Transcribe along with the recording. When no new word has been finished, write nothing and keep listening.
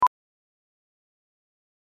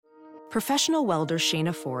Professional welder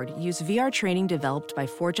Shayna Ford used VR training developed by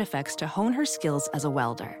ForgeFX to hone her skills as a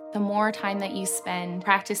welder. The more time that you spend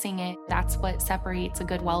practicing it, that's what separates a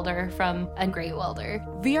good welder from a great welder.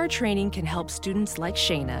 VR training can help students like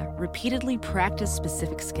Shayna repeatedly practice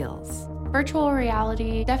specific skills. Virtual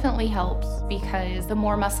reality definitely helps because the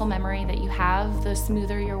more muscle memory that you have, the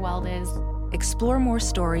smoother your weld is. Explore more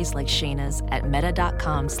stories like Shayna's at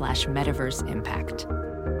meta.com/metaverseimpact.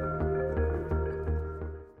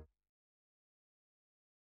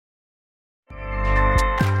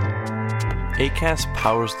 Acast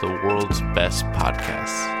powers the world's best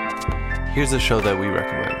podcasts. Here's a show that we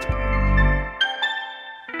recommend.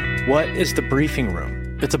 What is The Briefing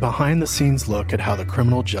Room? It's a behind-the-scenes look at how the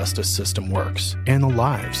criminal justice system works and the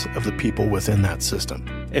lives of the people within that system.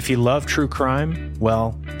 If you love true crime,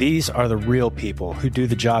 well, these are the real people who do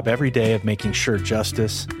the job every day of making sure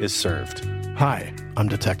justice is served. Hi, I'm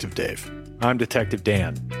Detective Dave. I'm Detective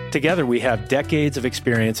Dan. Together, we have decades of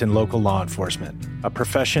experience in local law enforcement, a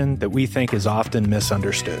profession that we think is often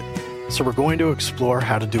misunderstood. So we're going to explore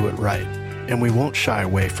how to do it right, and we won't shy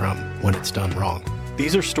away from when it's done wrong.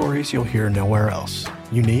 These are stories you'll hear nowhere else.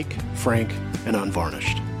 Unique, frank, and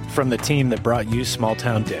unvarnished. From the team that brought you Small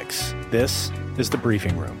Town Dicks, this is The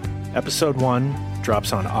Briefing Room. Episode 1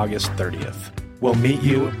 drops on August 30th. We'll meet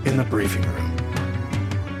you in the briefing room.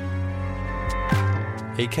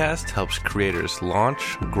 Acast helps creators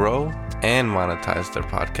launch, grow, and monetize their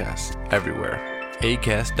podcasts everywhere.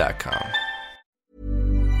 Acast.com.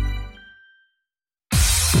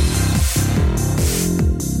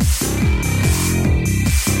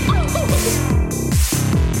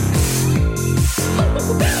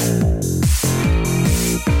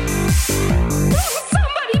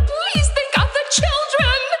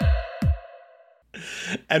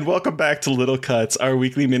 And welcome back to Little Cuts, our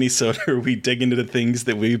weekly mini-sode where we dig into the things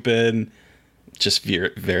that we've been just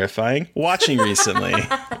watching recently.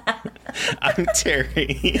 I'm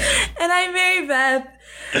Terry. And I'm Mary Beth.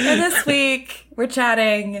 And this week, we're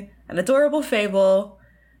chatting an adorable fable,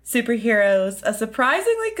 superheroes, a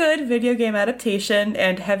surprisingly good video game adaptation,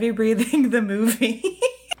 and Heavy Breathing the movie.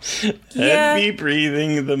 Heavy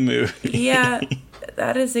Breathing the movie. Yeah,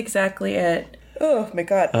 that is exactly it. Oh my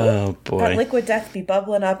god. Oh boy. That liquid death be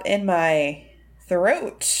bubbling up in my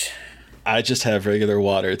throat. I just have regular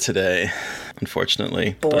water today,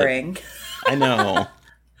 unfortunately. Boring. I know.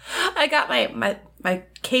 I got my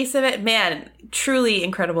case of it. Man, truly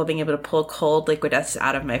incredible being able to pull cold liquid death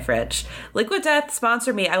out of my fridge. Liquid Death,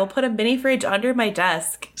 sponsor me. I will put a mini fridge under my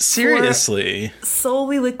desk. Seriously.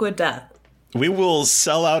 Solely liquid death. We will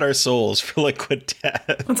sell out our souls for liquid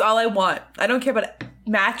death. That's all I want. I don't care about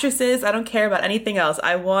mattresses. I don't care about anything else.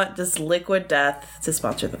 I want just liquid death to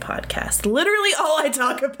sponsor the podcast. Literally all I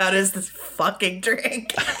talk about is this fucking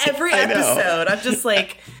drink. Every episode. I'm just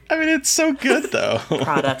like... I mean, it's so good, though.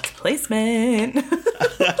 Product placement.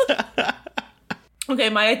 Okay,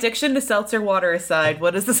 my addiction to seltzer water aside,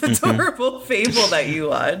 what is this adorable fable that you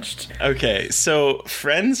watched? Okay, so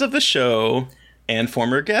friends of the show... and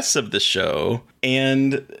former guests of the show,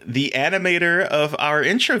 and the animator of our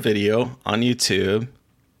intro video on YouTube.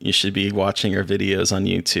 You should be watching our videos on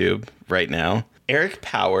YouTube right now. Eric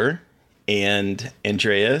Power and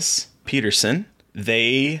Andreas Peterson.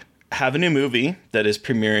 They have a new movie that is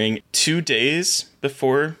premiering 2 days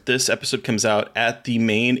before this episode comes out at the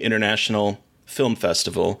Maine International Film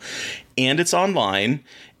Festival. And it's online.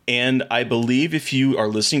 And I believe if you are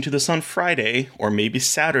listening to this on Friday or maybe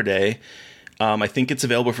Saturday, I think it's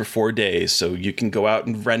available for 4 days, so you can go out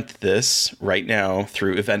and rent this right now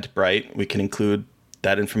through Eventbrite. We can include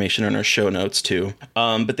that information in our show notes, too.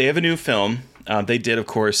 But they have a new film. They did, of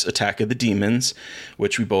course, Attack of the Demons,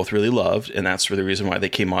 which we both really loved, and that's for the reason why they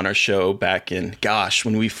came on our show back in,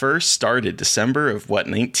 when we first started, December of,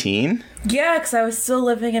 19? Yeah, because I was still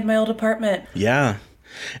living in my old apartment. Yeah.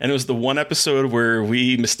 And it was the one episode where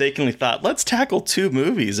we mistakenly thought, let's tackle 2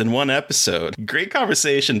 movies in one episode. Great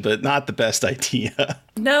conversation, but not the best idea.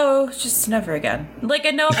 No, just never again. Like,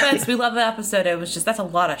 and no offense, we love the episode. It was just, that's a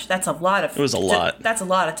lot of. It was a lot. That's a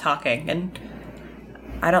lot of talking, and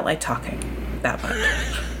I don't like talking that much.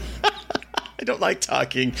 I don't like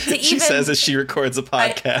talking. She says as she records a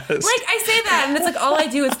podcast. I say that, and it's like all I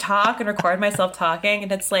do is talk and record myself talking,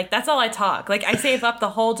 and it's like, that's all I talk. Like, I save up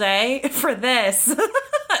the whole day for this.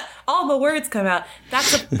 All the words come out.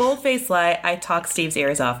 That's a bold-faced lie. I talk Steve's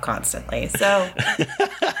ears off constantly. So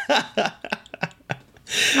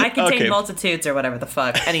I contain multitudes or whatever the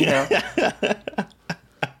fuck. Anywho.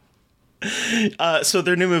 So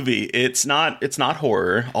their new movie, it's not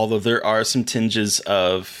horror, although there are some tinges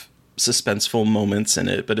of suspenseful moments in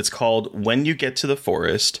it, but it's called When You Get to the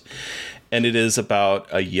Forest. And it is about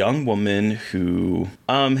a young woman who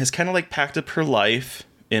has kind of like packed up her life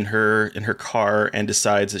in her car and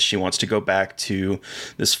decides that she wants to go back to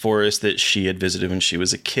this forest that she had visited when she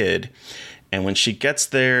was a kid. And when she gets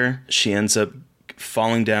there, she ends up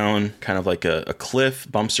falling down kind of like a cliff,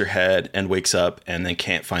 bumps her head, and wakes up and then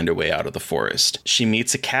can't find her way out of the forest. She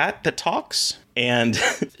meets a cat that talks, and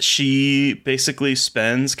she basically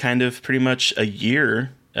spends kind of pretty much a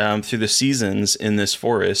year through the seasons in this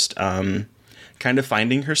forest, kind of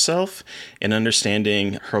finding herself and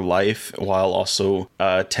understanding her life while also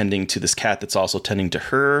tending to this cat that's also tending to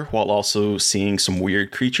her, while also seeing some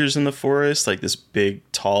weird creatures in the forest, like this big,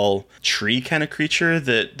 tall tree kind of creature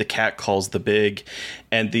that the cat calls the Big,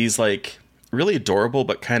 and these like really adorable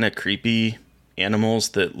but kind of creepy animals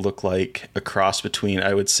that look like a cross between,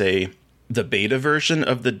 I would say, the beta version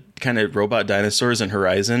of the kind of robot dinosaurs in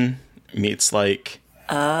Horizon meets like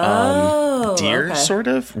deer, okay. sort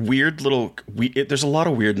of weird little. There's a lot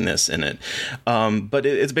of weirdness in it, but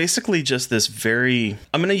it's basically just this very.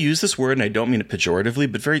 I'm going to use this word, and I don't mean it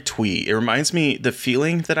pejoratively, but very twee. It reminds me. The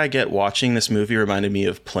feeling that I get watching this movie reminded me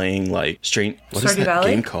of playing like Strange. What is Stardew that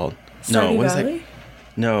Valley? game called? Stardew what Valley? is that?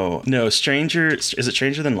 No, Stranger. Is it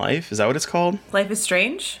Stranger Than Life? Is that what it's called? Life is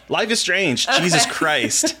Strange? Life is Strange. Okay. Jesus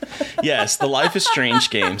Christ. Yes, the Life is Strange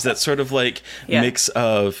games. That sort of like mix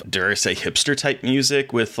of, dare I say, hipster type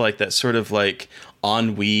music with like that sort of like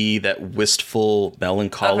ennui, that wistful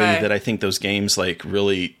melancholy that I think those games like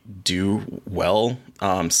really do well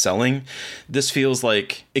selling. This feels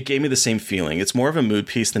like it gave me the same feeling. It's more of a mood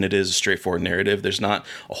piece than it is a straightforward narrative. There's not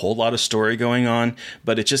a whole lot of story going on,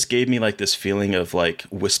 but it just gave me like this feeling of like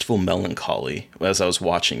wistful melancholy as I was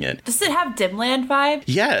watching it. Does it have Dimland vibe?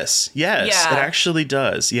 Yes, it actually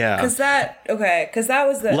does. Yeah, because that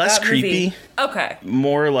was the less that movie. creepy. Okay,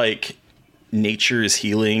 more like nature is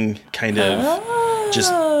healing kind of.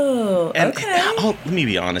 Let me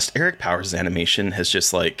be honest. Eric Powers' animation has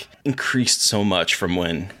just like increased so much from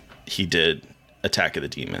when he did Attack of the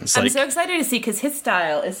Demons. I'm so excited to see because his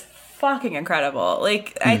style is fucking incredible.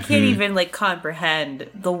 Like I can't even like comprehend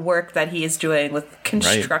the work that he is doing with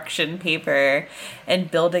construction paper and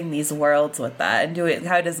building these worlds with that and doing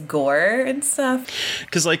how it does gore and stuff.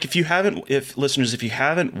 Because like if you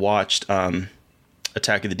haven't watched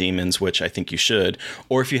Attack of the Demons, which I think you should,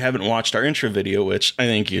 or if you haven't watched our intro video, which I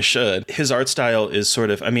think you should, his art style is sort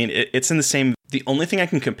of, I mean, it's in the same, the only thing I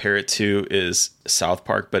can compare it to is South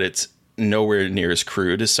Park, but it's nowhere near as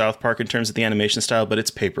crude as South Park in terms of the animation style, but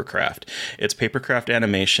it's papercraft. It's papercraft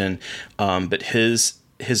animation, but his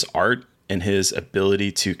art and his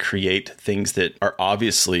ability to create things that are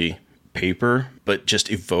obviously paper, but just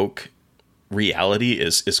evoke reality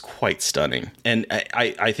is quite stunning. And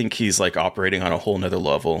I think he's like operating on a whole nother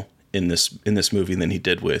level in this movie than he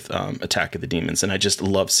did with Attack of the Demons. And I just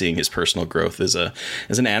love seeing his personal growth as an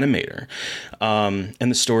animator. And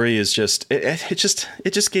the story is just, it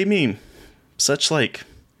just gave me such like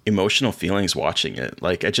emotional feelings watching it.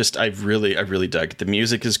 Like I really dug it. The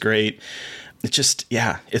music is great. It just,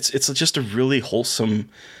 it's just a really wholesome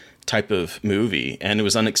type of movie, and it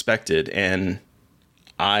was unexpected. And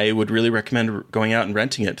I would really recommend going out and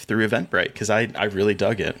renting it through Eventbrite because I really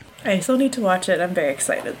dug it. I still need to watch it. I'm very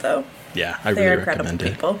excited though. Yeah, I really recommend it.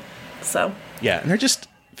 They're incredible people. So yeah, and they're just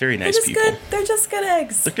very nice people. Good. They're just good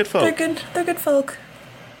eggs. They're good folk. They're good folk.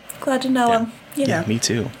 Glad to know them. You know. Me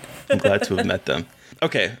too. I'm glad to have met them.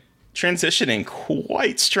 Okay, transitioning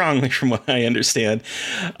quite strongly from what I understand.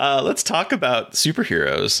 Let's talk about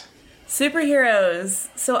superheroes. Superheroes.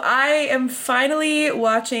 So I am finally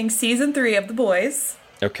watching season 3 of The Boys.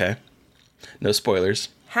 Okay. No spoilers.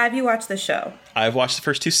 Have you watched the show? I've watched the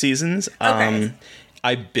first 2 seasons. Okay.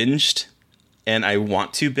 I binged, and I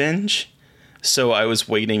want to binge, so I was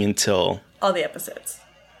waiting until all the episodes.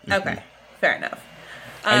 Mm-hmm. Okay, fair enough.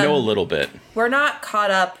 I know a little bit. We're not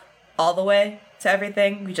caught up all the way to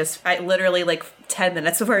everything. I literally like 10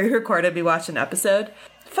 minutes before we recorded, we watched an episode.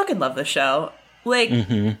 I fucking love the show. Like,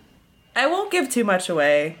 I won't give too much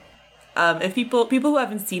away. If people who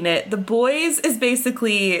haven't seen it, The Boys is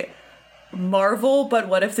basically Marvel, but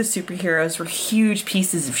what if the superheroes were huge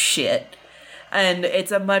pieces of shit? And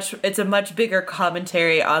it's a much bigger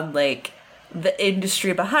commentary on like the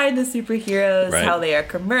industry behind the superheroes, how they are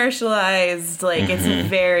commercialized. Like it's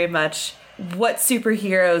very much what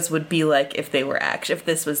superheroes would be like if they were if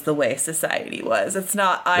this was the way society was. It's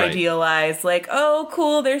not idealized like, oh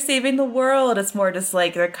cool, they're saving the world. It's more just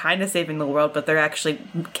like they're kind of saving the world, but they're actually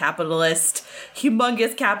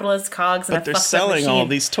humongous capitalist cogs in a fucked up machine. But they're selling all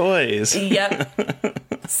these toys. Yep.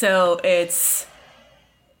 So it's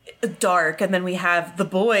dark. And then we have the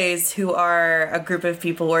boys, who are a group of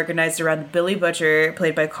people organized around Billy Butcher,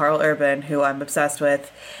 played by Carl Urban, who I'm obsessed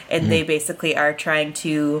with. And they basically are trying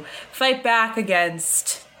to fight back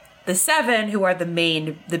against the Seven, who are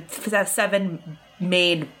the seven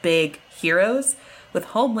main big heroes, with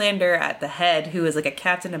Homelander at the head, who is like a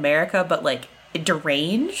Captain America, but like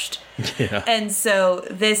deranged. Yeah. And so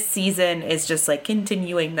this season is just like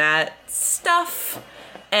continuing that stuff.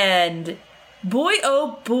 And boy,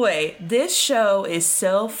 oh boy, this show is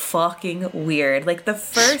so fucking weird. Like, the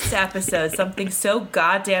first episode, something so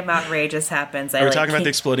goddamn outrageous happens. Are we talking about the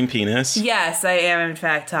exploding penis? Yes, I am in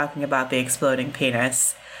fact talking about the exploding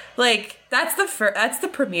penis. Like, that's the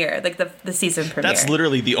premiere, like the season premiere. That's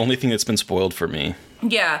literally the only thing that's been spoiled for me.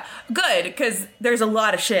 Yeah, good, because there's a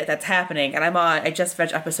lot of shit that's happening, and I just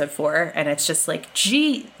finished episode 4, and it's just like,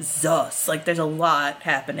 Jesus, like, there's a lot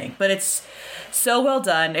happening, but it's so well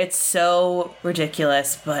done, it's so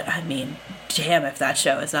ridiculous, but I mean, damn if that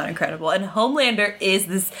show is not incredible. And Homelander is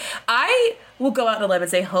this, I will go out on a limb and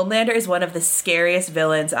say Homelander is one of the scariest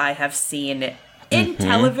villains I have seen in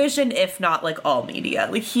television, if not like all media.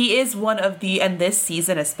 Like, he is one of the, and this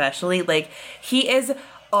season especially, like, he is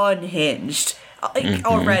unhinged.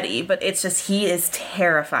 Already, but it's just, he is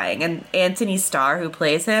terrifying. And Anthony Starr, who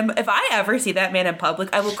plays him, if I ever see that man in public,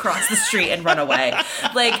 I will cross the street and run away.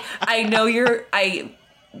 Like, I know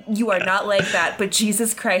you are not like that, but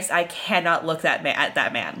Jesus Christ, I cannot look at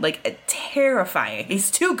that man. Like, terrifying. He's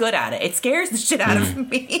too good at it. It scares the shit out of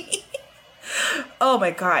me. Oh my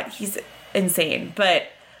God, he's insane. But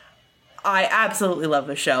I absolutely love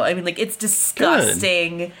the show. I mean, like, it's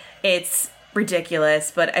disgusting. Good. It's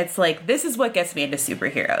ridiculous, but it's like, this is what gets me into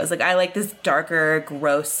superheroes. Like, I like this darker,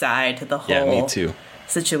 gross side to the whole me too.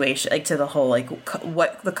 Situation, like, to the whole, like,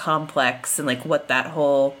 what the complex and like what that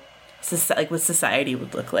whole what society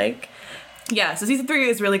would look like. Yeah, so season 3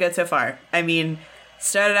 is really good so far. I mean,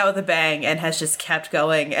 started out with a bang and has just kept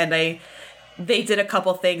going, and they did a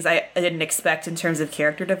couple things I didn't expect in terms of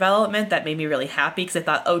character development that made me really happy, because I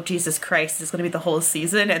thought, oh Jesus Christ, this is going to be the whole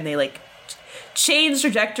season, and they like changed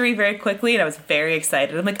trajectory very quickly, and I was very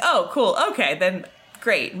excited. I'm like, oh, cool, okay, then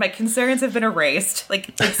great. My concerns have been erased. Like,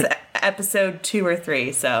 it's episode 2 or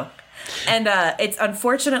 3, so. And it's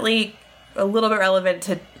unfortunately a little bit relevant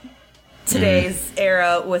to today's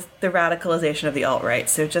era with the radicalization of the alt-right,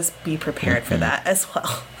 so just be prepared for that as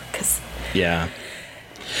well. Yeah.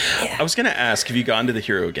 I was going to ask, have you gone to the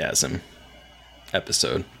Herogasm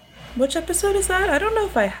episode? Which episode is that? I don't know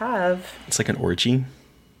if I have. It's like an orgy.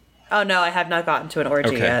 Oh, no, I have not gotten to an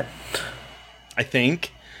orgy yet. I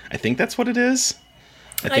think that's what it is.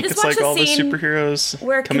 I think it's like all the superheroes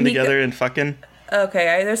coming together and fucking.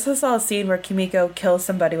 Okay, I just saw a scene where Kimiko kills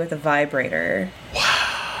somebody with a vibrator.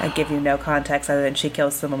 Wow. I give you no context other than she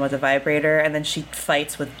kills someone with a vibrator, and then she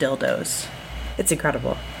fights with dildos. It's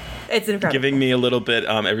incredible. It's incredible. Giving me a little bit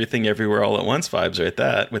Everything Everywhere All at Once vibes with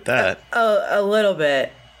that. A little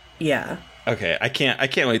bit, yeah. Okay, I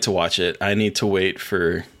can't wait to watch it. I need to wait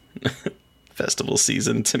for festival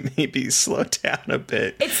season to maybe slow down a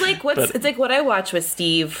bit. It's like what I watch with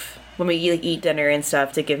Steve when we eat dinner and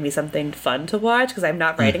stuff, to give me something fun to watch, because I'm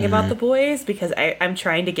not writing about the boys, because I'm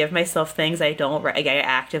trying to give myself things I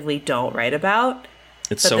actively don't write about.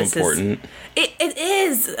 It's so important. It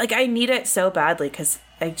is. Like, I need it so badly, because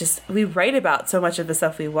we write about so much of the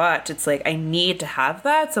stuff we watch. It's like, I need to have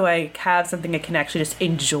that, so I have something I can actually just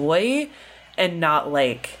enjoy and not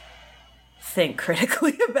like think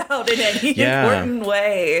critically about in any important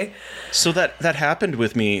way. So that happened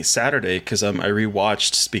with me Saturday, because I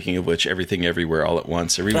rewatched, speaking of which, Everything Everywhere All at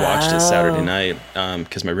Once. I rewatched it Saturday night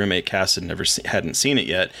because my roommate Cass hadn't seen it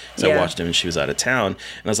yet. So I watched it and she was out of town,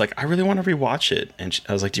 and I was like, I really want to rewatch it. And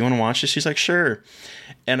I was like, do you want to watch it? She's like, sure.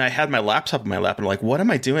 And I had my laptop in my lap, and I'm like, what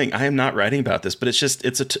am I doing? I am not writing about this, but it's just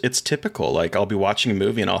it's typical. Like, I'll be watching a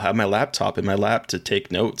movie and I'll have my laptop in my lap to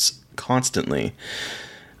take notes constantly.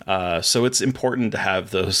 So it's important to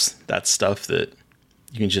have that stuff that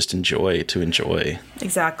you can just enjoy.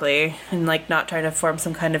 Exactly. And like, not trying to form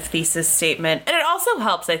some kind of thesis statement. And it also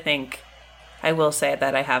helps, I think, I will say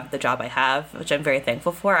that I have the job I have, which I'm very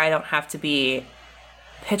thankful for. I don't have to be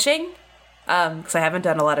pitching, because I haven't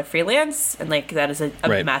done a lot of freelance, and like, that is a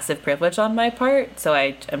massive privilege on my part. So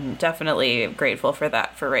I am definitely grateful for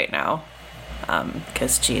that for right now.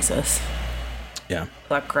 Because Jesus. Yeah.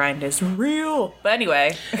 That grind is real. But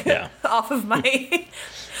anyway, off of my...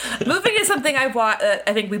 Moving to something I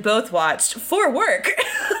think we both watched for work.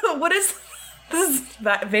 What is this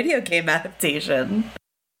video game adaptation?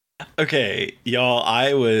 Okay, y'all,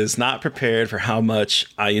 I was not prepared for how much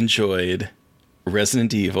I enjoyed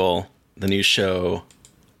Resident Evil, the new show,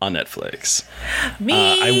 on Netflix.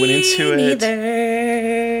 I went into it.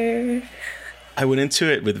 neither. I went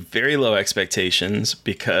into it with very low expectations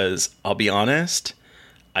because I'll be honest,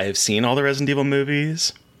 I have seen all the Resident Evil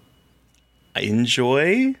movies. I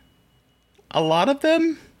enjoy a lot of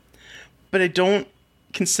them, but I don't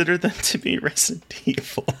consider them to be Resident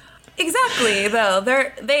Evil. Exactly, though.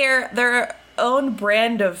 They're their own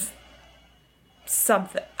brand of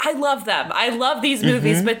something. I love them. I love these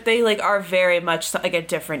movies, but they like are very much like a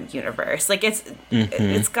different universe. Like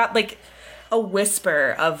it's got like a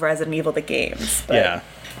whisper of Resident Evil the games. But. Yeah.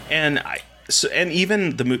 And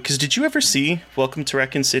even the movie, because did you ever see Welcome to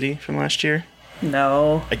Raccoon City from last year?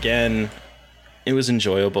 No. Again, it was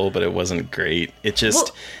enjoyable, but it wasn't great. It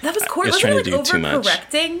just that was cool. was trying to do too much.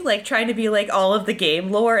 Overcorrecting, like trying to be like all of the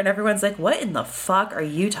game lore, and everyone's like, "What in the fuck are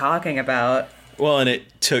you talking about?" Well, and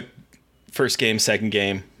it took first game, second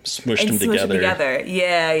game, smushed them together.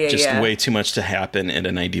 Yeah. Just way too much to happen in a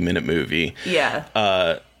 90-minute movie.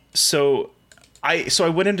 Yeah. So I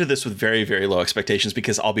went into this with very, very low expectations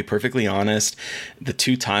because I'll be perfectly honest, the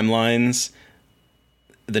two timelines,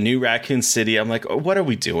 the new Raccoon City, I'm like, oh, what are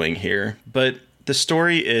we doing here? But the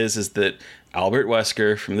story is that Albert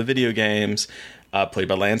Wesker from the video games, played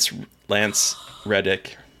by Lance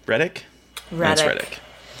Reddick. Lance Reddick.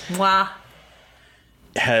 Mwah.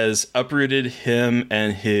 Has uprooted him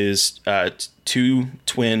and his two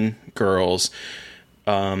twin girls.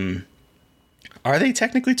 Are they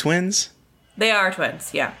technically twins? They are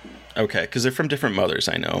twins, yeah. Okay, because they're from different mothers,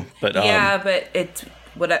 I know. But but it's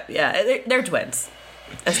they're twins,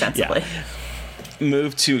 ostensibly. Yeah.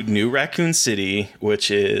 Moved to New Raccoon City,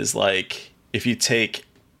 which is like if you take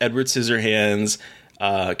Edward Scissorhands,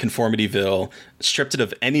 Conformityville, stripped it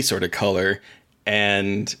of any sort of color,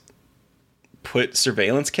 and put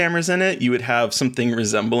surveillance cameras in it, you would have something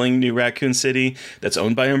resembling New Raccoon City that's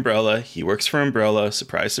owned by Umbrella. He works for Umbrella.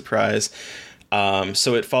 Surprise, surprise.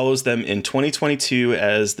 So it follows them in 2022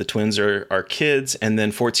 as the twins are kids, and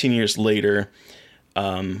then 14 years later,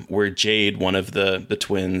 where Jade, one of the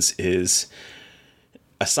twins, is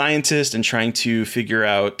a scientist and trying to figure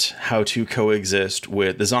out how to coexist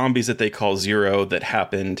with the zombies that they call Zero that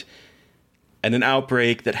happened and an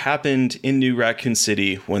outbreak that happened in New Raccoon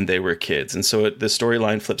City when they were kids. And so the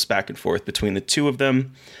storyline flips back and forth between the two of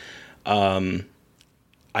them.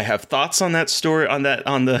 I have thoughts on that story, on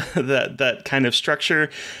that kind of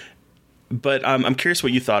structure, but I'm curious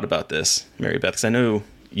what you thought about this, Mary Beth, because I know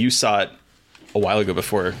you saw it a while ago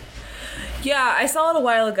before. Yeah, I saw it a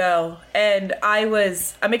while ago, and I'm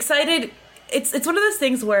excited. It's one of those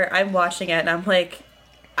things where I'm watching it and I'm like,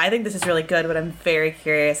 I think this is really good, but I'm very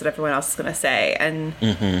curious what everyone else is going to say. And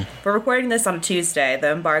we're recording this on a Tuesday.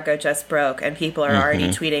 The embargo just broke, and people are already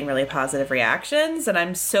tweeting really positive reactions. And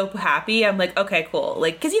I'm so happy. I'm like, okay, cool.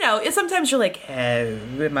 Like, because, sometimes you're like, hey,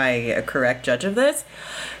 am I a correct judge of this?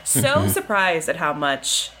 So surprised at how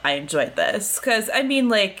much I enjoyed this. Because, I mean,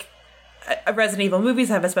 like, Resident Evil movies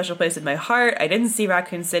have a special place in my heart. I didn't see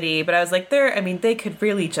Raccoon City, but I was like, they could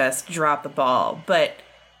really just drop the ball. But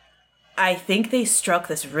I think they struck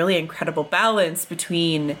this really incredible balance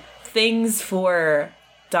between things for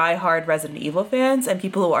diehard Resident Evil fans and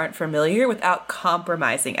people who aren't familiar without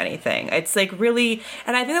compromising anything. It's like really,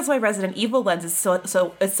 and I think that's why Resident Evil lends itself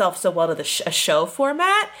so well to a show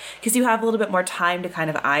format, because you have a little bit more time to kind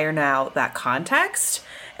of iron out that context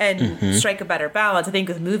and strike a better balance. I think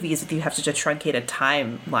with movies, if you have such a truncated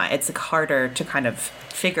timeline, it's like harder to kind of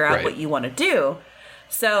figure out what you want to do.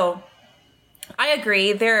 So I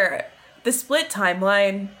agree. The split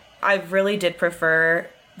timeline, I really did prefer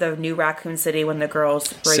the New Raccoon City when the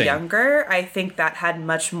girls were younger. I think that had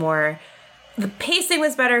much more... The pacing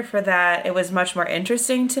was better for that. It was much more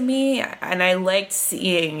interesting to me. And I liked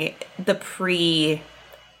seeing the pre-T-virus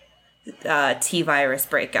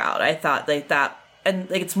breakout. I thought like that... And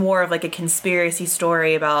like it's more of like a conspiracy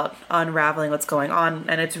story about unraveling what's going on.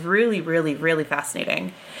 And it's really, really, really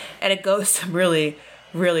fascinating. And it goes to really,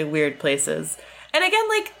 really weird places. And again,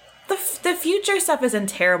 like... The future stuff isn't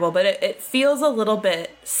terrible, but it feels a little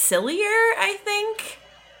bit sillier, I think.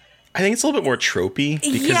 I think it's a little bit more tropey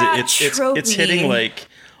because it's hitting like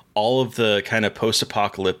all of the kind of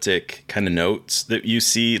post-apocalyptic kind of notes that you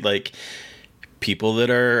see, like people that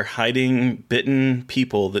are hiding bitten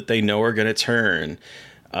people that they know are going to turn,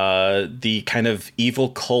 the kind of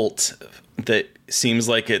evil cult that seems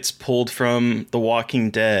like it's pulled from The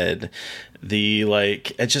Walking Dead, the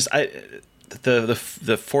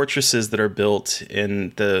fortresses that are built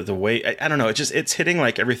in the way, I don't know, it's hitting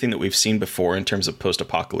like everything that we've seen before in terms of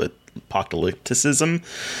post-apocalypticism,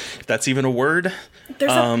 if that's even a word.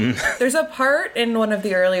 There's a part in one of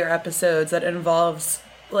the earlier episodes that involves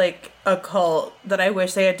like occult that I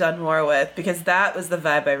wish they had done more with, because that was the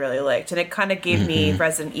vibe I really liked, and it kind of gave me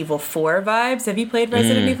Resident Evil 4 vibes. Have you played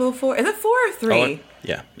Resident Evil 4? Is it 4 or 3?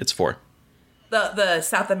 Yeah, it's 4. The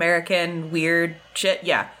South American weird shit.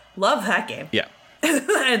 Yeah, love that game. Yeah.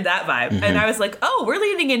 And that vibe. And I was like, oh, we're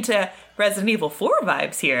leaning into Resident Evil 4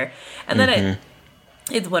 vibes here. And then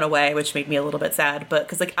it went away, which made me a little bit sad. But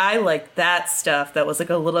because like I liked that stuff that was like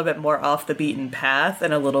a little bit more off the beaten path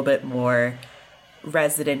and a little bit more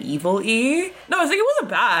Resident Evil-y. No, I was like, it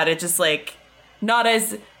wasn't bad. It just like not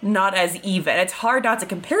as even. It's hard not to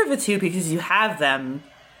compare the two because you have them.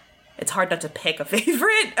 It's hard not to pick a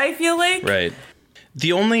favorite, I feel like. Right.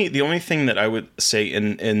 The only thing that I would say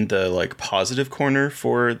in the like positive corner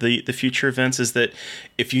for the future events is that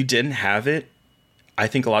if you didn't have it, I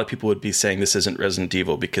think a lot of people would be saying this isn't Resident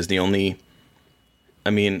Evil, because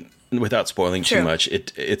without spoiling too much,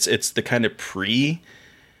 it's the kind of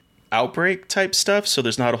pre-outbreak type stuff, so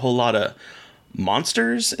there's not a whole lot of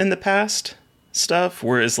monsters in the past stuff,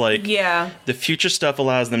 whereas like the future stuff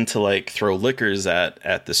allows them to like throw lickers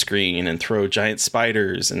at the screen and throw giant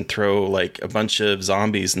spiders and throw like a bunch of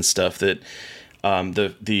zombies and stuff that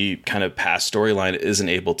the kind of past storyline isn't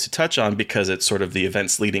able to touch on, because it's sort of the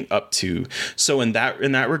events leading up to. So in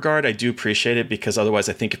that regard, I do appreciate it, because otherwise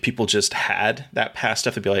I think if people just had that past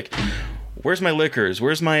stuff, they'd be like, where's my lickers?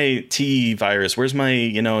 Where's my T virus? Where's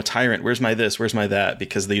my, tyrant? Where's my this? Where's my that?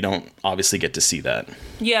 Because they don't obviously get to see that.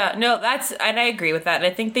 Yeah, no, and I agree with that. And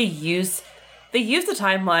I think they use the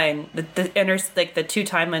timeline, the two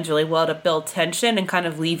timelines really well to build tension and kind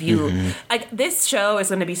of leave you like, this show is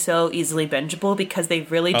going to be so easily bingeable because they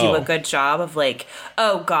really do a good job of like,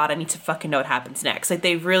 oh god, I need to fucking know what happens next. Like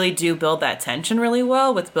they really do build that tension really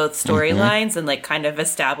well with both storylines and like kind of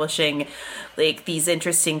establishing like these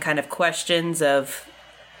interesting kind of questions of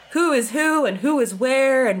who is who and who is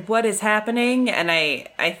where and what is happening. And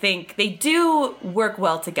I think they do work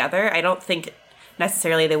well together. I don't think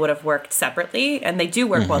necessarily they would have worked separately, and they do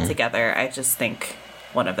work well together. I just think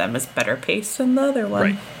one of them is better paced than the other one.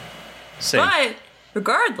 Right. Same. But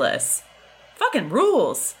regardless, fucking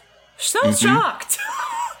rules. So shocked.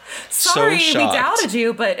 Sorry we doubted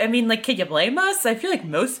you, but I mean, like, can you blame us? I feel like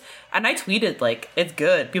and I tweeted like, it's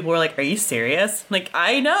good. People were like, are you serious? Like,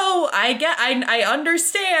 I know, I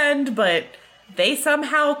understand, but they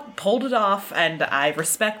somehow pulled it off, and I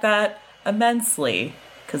respect that immensely.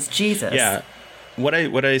 Because Jesus. Yeah. What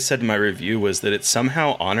I said in my review was that it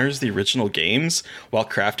somehow honors the original games while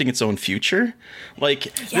crafting its own future.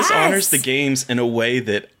 Like, this honors the games in a way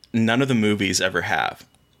that none of the movies ever have.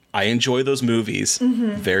 I enjoy those movies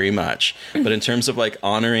very much. But in terms of, like,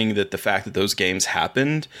 honoring the fact that those games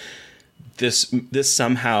happened, this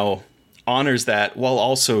somehow honors that while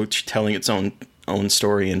also telling its own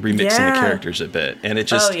story and remixing the characters a bit. And it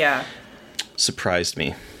just surprised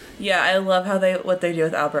me. Yeah, I love what they do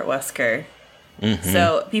with Albert Wesker.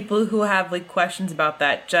 So people who have like questions about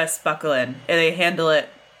that, just buckle in. And they handle it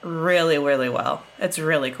really, really well. It's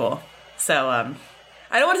really cool. So I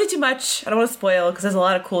don't want to say too much. I don't want to spoil, because there's a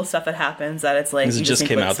lot of cool stuff that happens that it's like, it just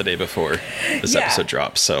came out the day before this episode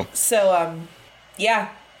drops. So get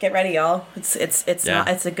ready, y'all.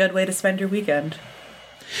 It's a good way to spend your weekend.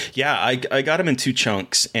 Yeah, I got them in 2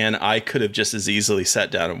 chunks, and I could have just as easily sat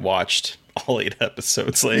down and watched all 8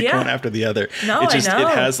 episodes, like one after the other. No, it I know.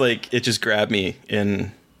 It has like, it just grabbed me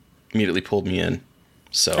and immediately pulled me in.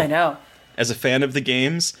 So I know. As a fan of the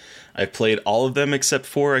games, I've played all of them except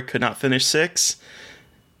 4. I could not finish 6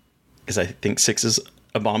 because I think 6 is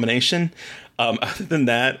abomination. Other than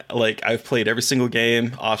that, like, I've played every single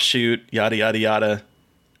game, Offshoot, yada yada yada.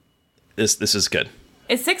 This is good.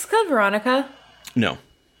 Is 6 Code Veronica? No.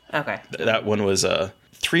 Okay. That one was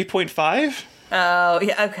 3.5. Oh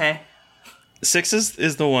yeah. Okay. 6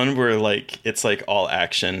 is the one where like it's like all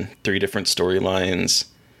action, 3 different storylines.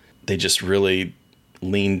 They just really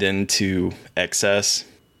leaned into excess.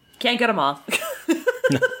 Can't get them all.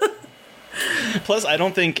 Plus, I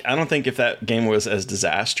don't think if that game was as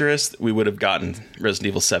disastrous, we would have gotten Resident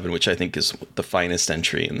Evil 7, which I think is the finest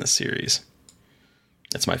entry in the series.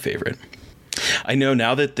 That's my favorite. I know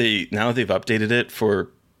now that they've updated it for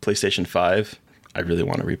PlayStation 5, I really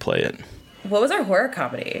want to replay it. What was our horror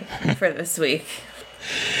comedy for this week?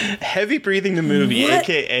 Heavy Breathing the Movie,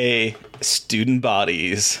 a.k.a. Student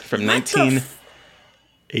Bodies from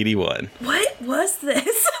 1981. What was this?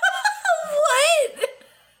 What?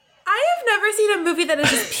 I have never seen a movie that is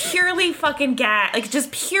just purely fucking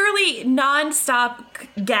just purely nonstop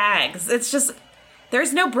gags. It's just,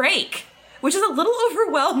 there's no break, which is a little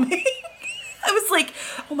overwhelming. I was like,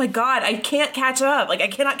 oh my god, I can't catch up. Like, I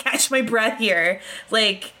cannot catch my breath here.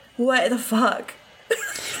 Like, what the fuck?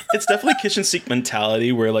 It's definitely kitchen sink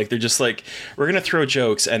mentality where like they're just like, we're gonna throw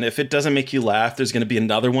jokes, and if it doesn't make you laugh, there's gonna be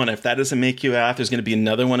another one. If that doesn't make you laugh, there's gonna be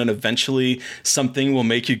another one, and eventually something will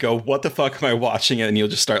make you go, what the fuck am I watching? And you'll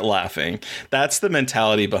just start laughing. That's the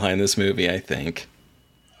mentality behind this movie, I think.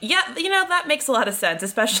 Yeah, that makes a lot of sense,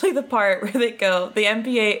 especially the part where they go, the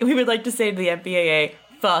MPAA, we would like to say to the MPAA,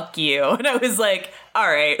 fuck you. And I was like, all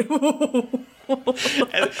right.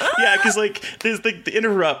 Yeah, because like there's like the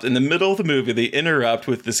interrupt in the middle of the movie. They interrupt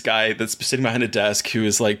with this guy that's sitting behind a desk who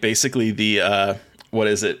is like basically the what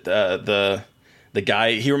is it? The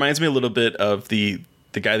guy. He reminds me a little bit of the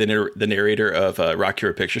guy, the narrator of Rocky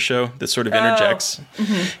Horror Picture Show that sort of interjects.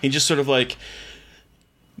 He just sort of like,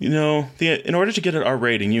 in order to get an R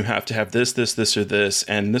rating, you have to have this, or this,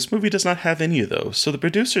 and this movie does not have any of those. So the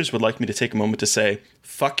producers would like me to take a moment to say,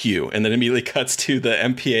 fuck you, and then immediately cuts to the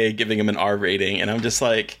MPA giving him an R rating, and I'm just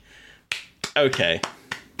like, okay,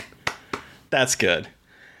 that's good.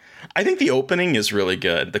 I think the opening is really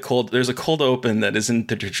good. There's a cold open that is in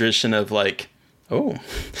the tradition of like,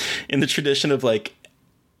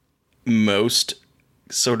 most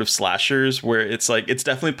sort of slashers, where it's like it's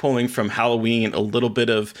definitely pulling from Halloween, a little bit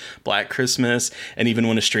of Black Christmas, and even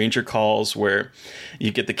When a Stranger Calls, where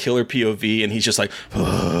you get the killer POV and he's just like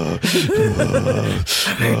I'm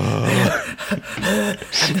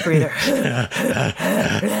the breather.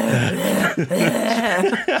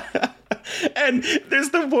 And there's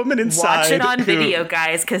the woman inside. Watch it on video,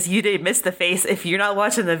 guys, because you did miss the face. If you're not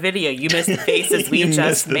watching the video, you missed the faces we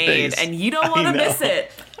just made, and you don't want to miss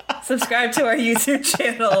it. Subscribe to our YouTube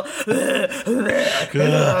channel.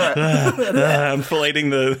 I'm filleting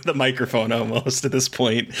the microphone almost at this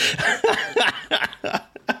point.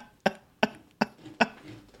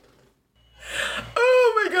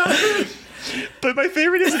 Oh my god. But my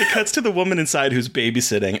favorite is that it cuts to the woman inside who's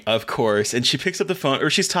babysitting, of course, and she picks up the phone, or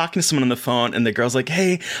she's talking to someone on the phone, and the girl's like,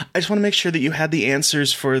 hey, I just want to make sure that you had the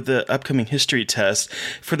answers for the upcoming history test.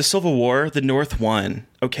 For the Civil War, the North won,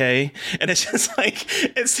 okay? And it's just like,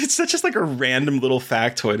 it's such just like a random little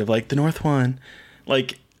factoid of like, the North won.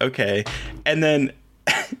 Like, okay. And then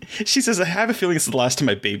she says, I have a feeling it's the last time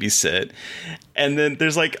I babysit. And then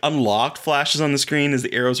there's like unlocked flashes on the screen as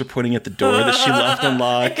the arrows are pointing at the door that she left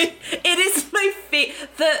unlocked. It is my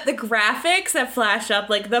the graphics that flash up,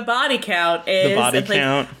 like the body count is the body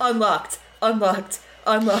count. Unlocked.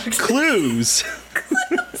 Clues.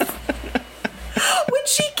 When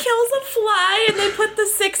she kills a fly and they put the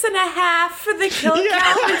 6.5 for the kill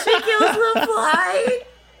count when she kills the fly.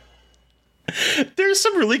 There's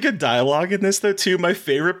some really good dialogue in this, though, too. My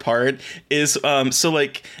favorite part is, so,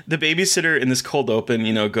 like, the babysitter in this cold open,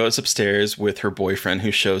 goes upstairs with her boyfriend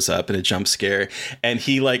who shows up in a jump scare, and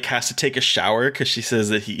he, like, has to take a shower because she says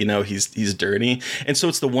that he's dirty. And so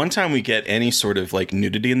it's the one time we get any sort of, like,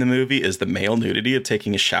 nudity in the movie is the male nudity of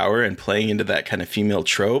taking a shower and playing into that kind of female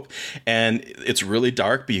trope. And it's really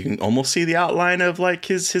dark, but you can almost see the outline of, like,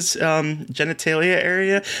 his genitalia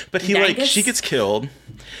area. But she gets killed.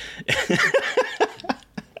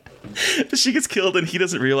 But she gets killed and he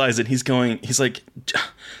doesn't realize it. He's like,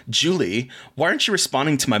 Julie, why aren't you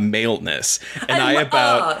responding to my maleness? And I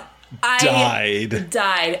died.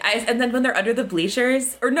 And then when they're under the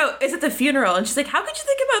bleachers, or no, is it the funeral? And she's like, how could you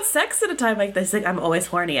think about sex at a time like this? Like, I'm always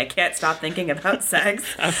horny. I can't stop thinking about sex.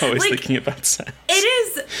 I'm always thinking about sex. It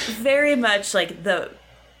is very much like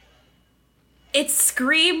it's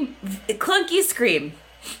Scream, clunky Scream.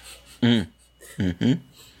 Mm-hmm.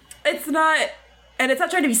 It's not, and it's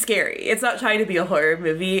not trying to be scary. It's not trying to be a horror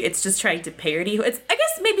movie. It's just trying to parody. I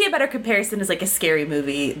guess maybe a better comparison is like a scary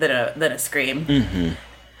movie than a Scream.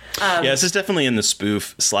 Mm-hmm. This is definitely in the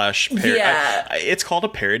spoof / parody. Yeah. It's called a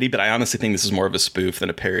parody, but I honestly think this is more of a spoof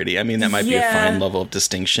than a parody. I mean, that might be a fine level of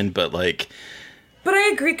distinction, but like. But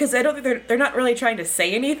I agree, because I don't think they're not really trying to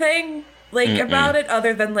say anything about it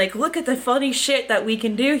other than like, look at the funny shit that we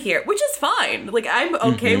can do here, which is fine. Like, I'm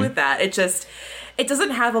okay with that. It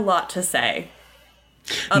doesn't have a lot to say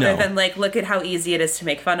other than like, look at how easy it is to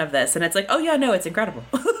make fun of this. And it's like, oh yeah, no, it's incredible.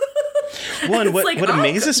 Well, and what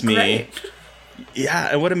amazes me. Great. Yeah,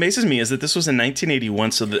 and what amazes me is that this was in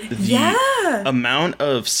 1981, so the amount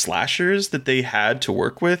of slashers that they had to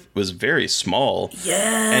work with was very small.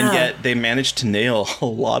 Yeah. And yet they managed to nail a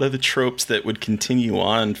lot of the tropes that would continue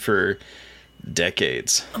on for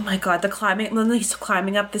decades. Oh my god, when he's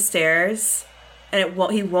climbing up the stairs and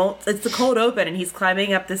it's the cold open and he's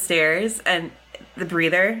climbing up the stairs and the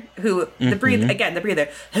breather the breather.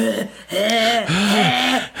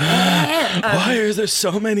 Why are there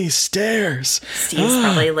so many stairs? Steve's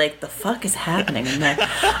probably like, the fuck is happening in there?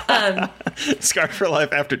 Scarred for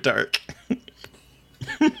Life After Dark.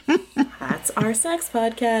 That's our sex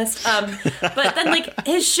podcast. But then like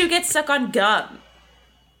his shoe gets stuck on gum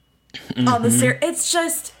on the stair. It's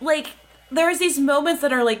just like there's these moments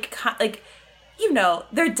that are like you know,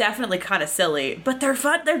 they're definitely kind of silly, but they're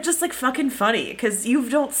fun. They're just like fucking funny because you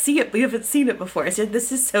don't see it. We haven't seen it before. So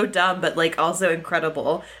this is so dumb, but like also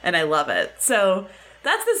incredible, and I love it. So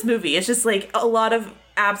that's this movie. It's just like a lot of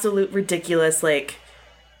absolute ridiculous, like,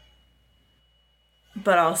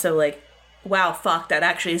 but also like, wow, fuck, that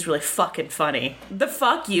actually is really fucking funny. The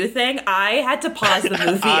fuck you thing, I had to pause the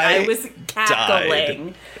movie. I was cackling.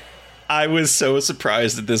 Died. I was so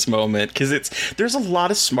surprised at this moment because there's a lot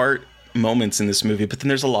of smart moments in this movie, but then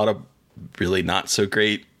there's a lot of really not so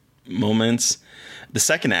great moments. The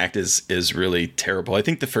second act is really terrible. I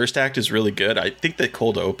think the first act is really good. I think the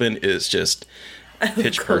cold open is just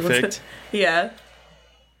pitch perfect. Yeah.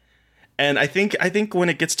 And I think when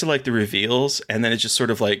it gets to like the reveals and then it's just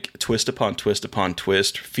sort of like twist upon twist upon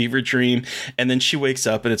twist, fever dream, and then she wakes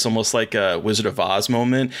up and it's almost like a Wizard of Oz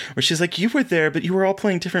moment where she's like, you were there, but you were all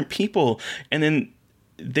playing different people. And then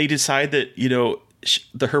they decide that, you know,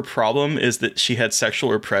 her problem is that she had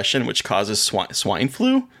sexual repression, which causes swine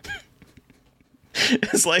flu.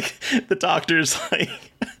 It's like the doctor's like,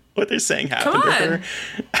 what they're saying happened to her.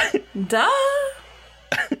 Duh.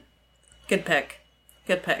 Good pick.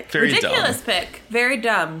 Good pick. Very ridiculous dumb. pick. Very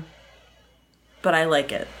dumb. But I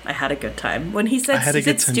like it. I had a good time. When he said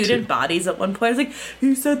student bodies at one point, I was like,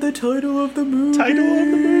 he said the title of the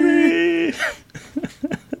movie.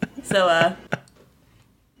 So,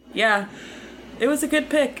 yeah. It was a good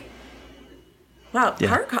pick. Wow,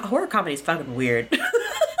 yeah. Horror comedy is fucking weird.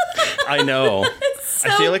 I know. So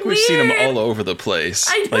I feel like we've weird. seen them all over the place.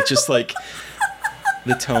 I know. Like, just like,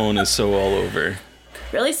 the tone is so all over.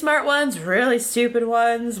 Really smart ones, really stupid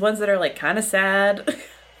ones that are like kind of sad.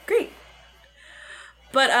 Great.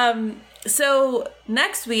 But so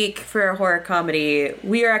next week for a horror comedy,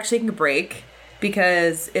 we are actually taking a break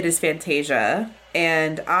because it is Fantasia,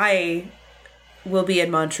 and I will be in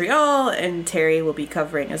Montreal and Terry will be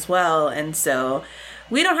covering as well, and so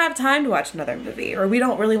we don't have time to watch another movie, or we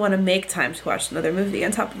don't really want to make time to watch another movie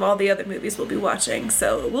on top of all the other movies we'll be watching.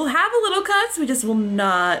 So we'll have a little cuts, we just will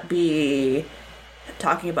not be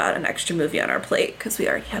talking about an extra movie on our plate because we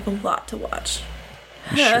already have a lot to watch.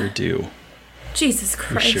 We sure do. Jesus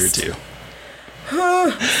Christ. We sure do.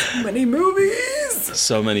 So many movies.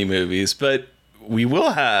 So many movies, but we will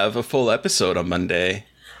have a full episode on Monday.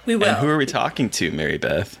 We will. And who are we talking to, Mary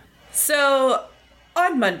Beth? So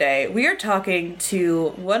on Monday, we are talking to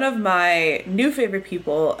one of my new favorite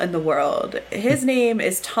people in the world. His name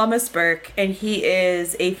is Thomas Burke, and he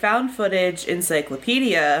is a found footage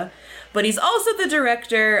encyclopedia, but he's also the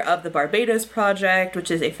director of the Barbados Project, which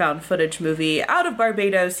is a found footage movie out of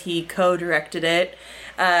Barbados. He co-directed it.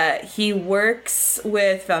 He works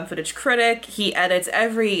with Found Footage Critic. He edits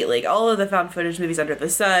all of the found footage movies under the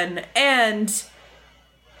sun, and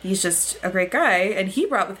he's just a great guy, and he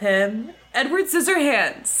brought with him Edward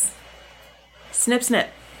Scissorhands. Snip, snip.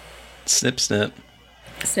 Snip, snip.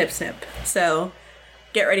 Snip, snip. So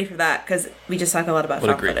get ready for that, because we just talk a lot about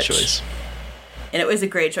found footage. What a great choice. And it was a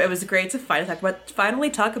great choice. It was great to finally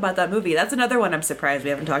talk about that movie. That's another one I'm surprised we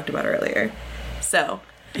haven't talked about earlier. So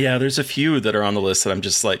yeah, there's a few that are on the list that I'm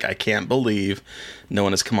just like, I can't believe no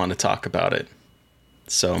one has come on to talk about it.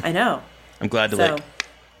 So I know. I'm glad to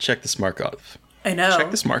check this mark off. I know.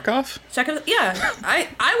 Check this mark off? Check it. Yeah,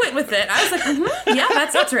 I went with it. I was like, yeah,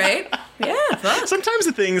 that sounds right. Yeah, fuck. Sometimes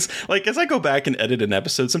the things, like, as I go back and edit an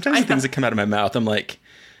episode, sometimes the things that come out of my mouth, I'm like,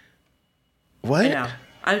 what? I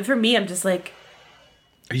know. For me, I'm just like,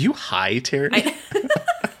 are you high, Terry? like,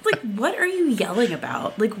 what are you yelling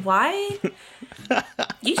about? Like, why?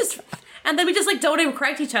 You just... And then we just, don't even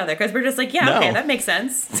correct each other, because we're just like, yeah, okay, that makes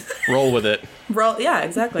sense. Roll with it. Yeah,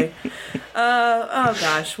 exactly. Oh,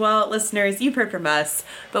 gosh. Well, listeners, you've heard from us,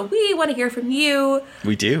 but we want to hear from you.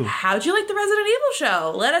 We do. How'd you like the Resident Evil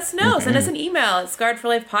show? Let us know. Send us an email at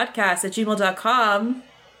scarredforlifepodcast@gmail.com.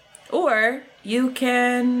 Or you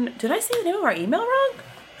can... Did I say the name of our email wrong?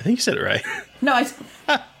 I think you said it right. No, I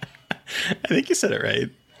think you said it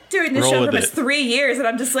right. Doing this show for almost 3 years, and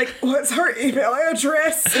I'm just like, what's our email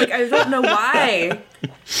address? Like, I don't know why.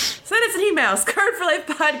 Send us an email,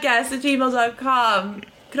 scarredforlifepodcast@gmail.com. You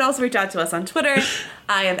can also reach out to us on Twitter.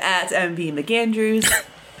 I am at MB McAndrews.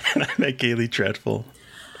 And I'm at Gailey Dreadful.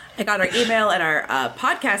 I got our email and our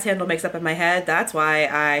podcast handle mixed up in my head. That's why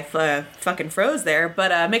I fucking froze there.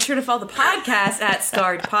 But make sure to follow the podcast at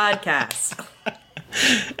Scarred Podcast.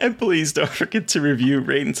 And please don't forget to review,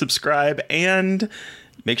 rate, and subscribe. And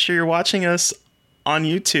make sure you're watching us on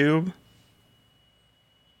YouTube.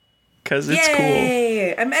 because it's cool.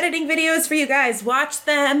 Yay! I'm editing videos for you guys. Watch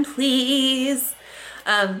them, please.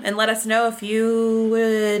 And let us know if you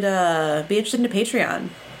would be interested in a Patreon.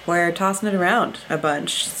 We're tossing it around a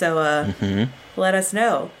bunch. So let us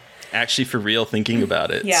know. Actually, for real, thinking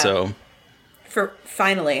about it. Yeah. So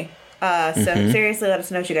Finally. So seriously, let us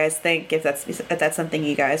know what you guys think, if that's something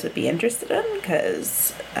you guys would be interested in,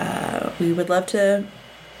 because we would love to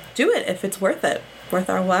do it if it's worth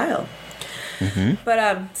our while.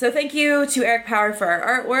 But so thank you to Eric Power for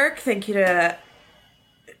our artwork. Thank you to...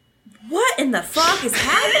 What in the fuck is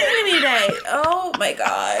happening to me today? Oh my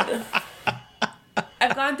god.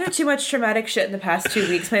 I've gone through too much traumatic shit in the past 2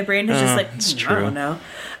 weeks. My brain has just I don't know.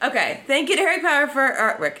 Okay, thank you to Eric Power for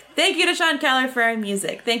our artwork. Thank you to Sean Keller for our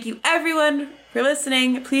music. Thank you everyone for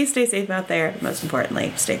listening. Please stay safe out there. Most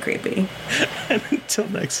importantly, stay creepy. And until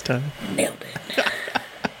next time. Nailed it.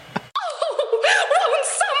 Won't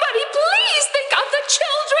somebody please think of the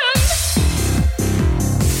children?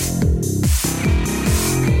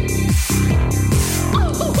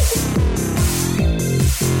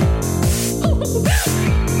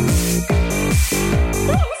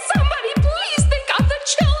 Won't somebody please think of the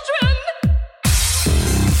children?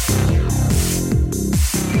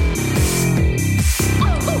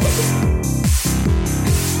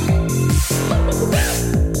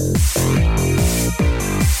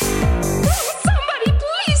 Somebody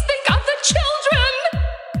please think of the children!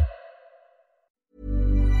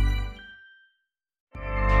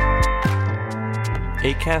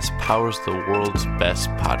 Acast powers the world's best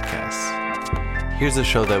podcasts. Here's a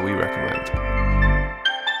show that we recommend.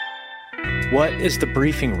 What is The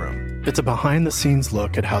Briefing Room? It's a behind-the-scenes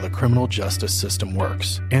look at how the criminal justice system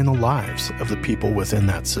works and the lives of the people within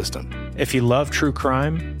that system. If you love true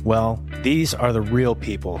crime, well, these are the real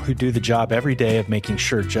people who do the job every day of making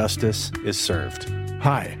sure justice is served.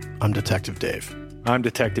 Hi, I'm Detective Dave. I'm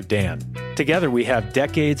Detective Dan. Together, we have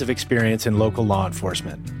decades of experience in local law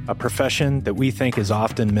enforcement, a profession that we think is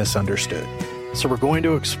often misunderstood. So we're going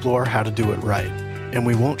to explore how to do it right, and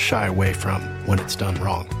we won't shy away from when it's done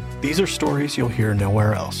wrong. These are stories you'll hear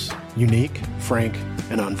nowhere else. Unique, frank,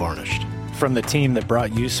 and unvarnished. From the team that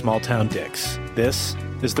brought you Small Town Dicks, this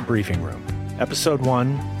is The Briefing Room. Episode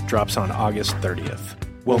 1 drops on August 30th.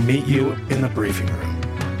 We'll meet you in the briefing room.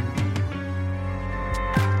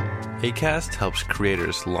 Acast helps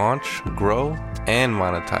creators launch, grow, and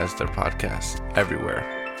monetize their podcasts everywhere.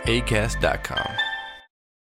 Acast.com.